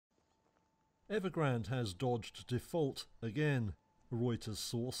Evergrande has dodged default again. A Reuters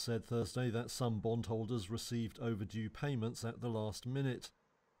source said Thursday that some bondholders received overdue payments at the last minute.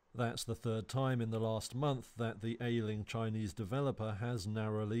 That's the third time in the last month that the ailing Chinese developer has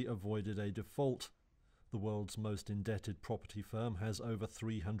narrowly avoided a default. The world's most indebted property firm has over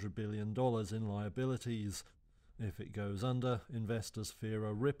 $300 billion in liabilities. If it goes under, investors fear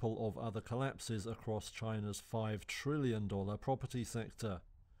a ripple of other collapses across China's $5 trillion property sector.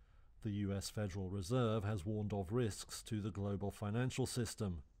 The US Federal Reserve has warned of risks to the global financial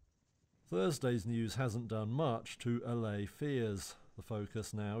system. Thursday's news hasn't done much to allay fears. The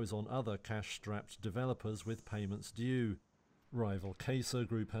focus now is on other cash-strapped developers with payments due. Rival Caser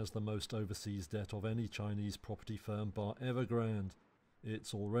Group has the most overseas debt of any Chinese property firm bar Evergrande.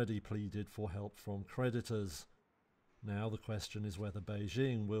 It's already pleaded for help from creditors. Now the question is whether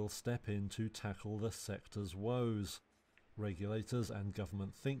Beijing will step in to tackle the sector's woes. Regulators and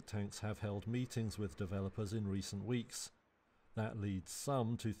government think tanks have held meetings with developers in recent weeks. That leads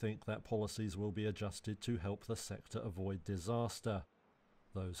some to think that policies will be adjusted to help the sector avoid disaster.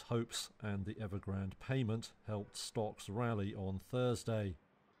 Those hopes and the Evergrande payment helped stocks rally on Thursday.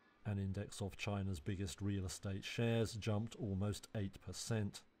 An index of China's biggest real estate shares jumped almost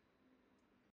 8%.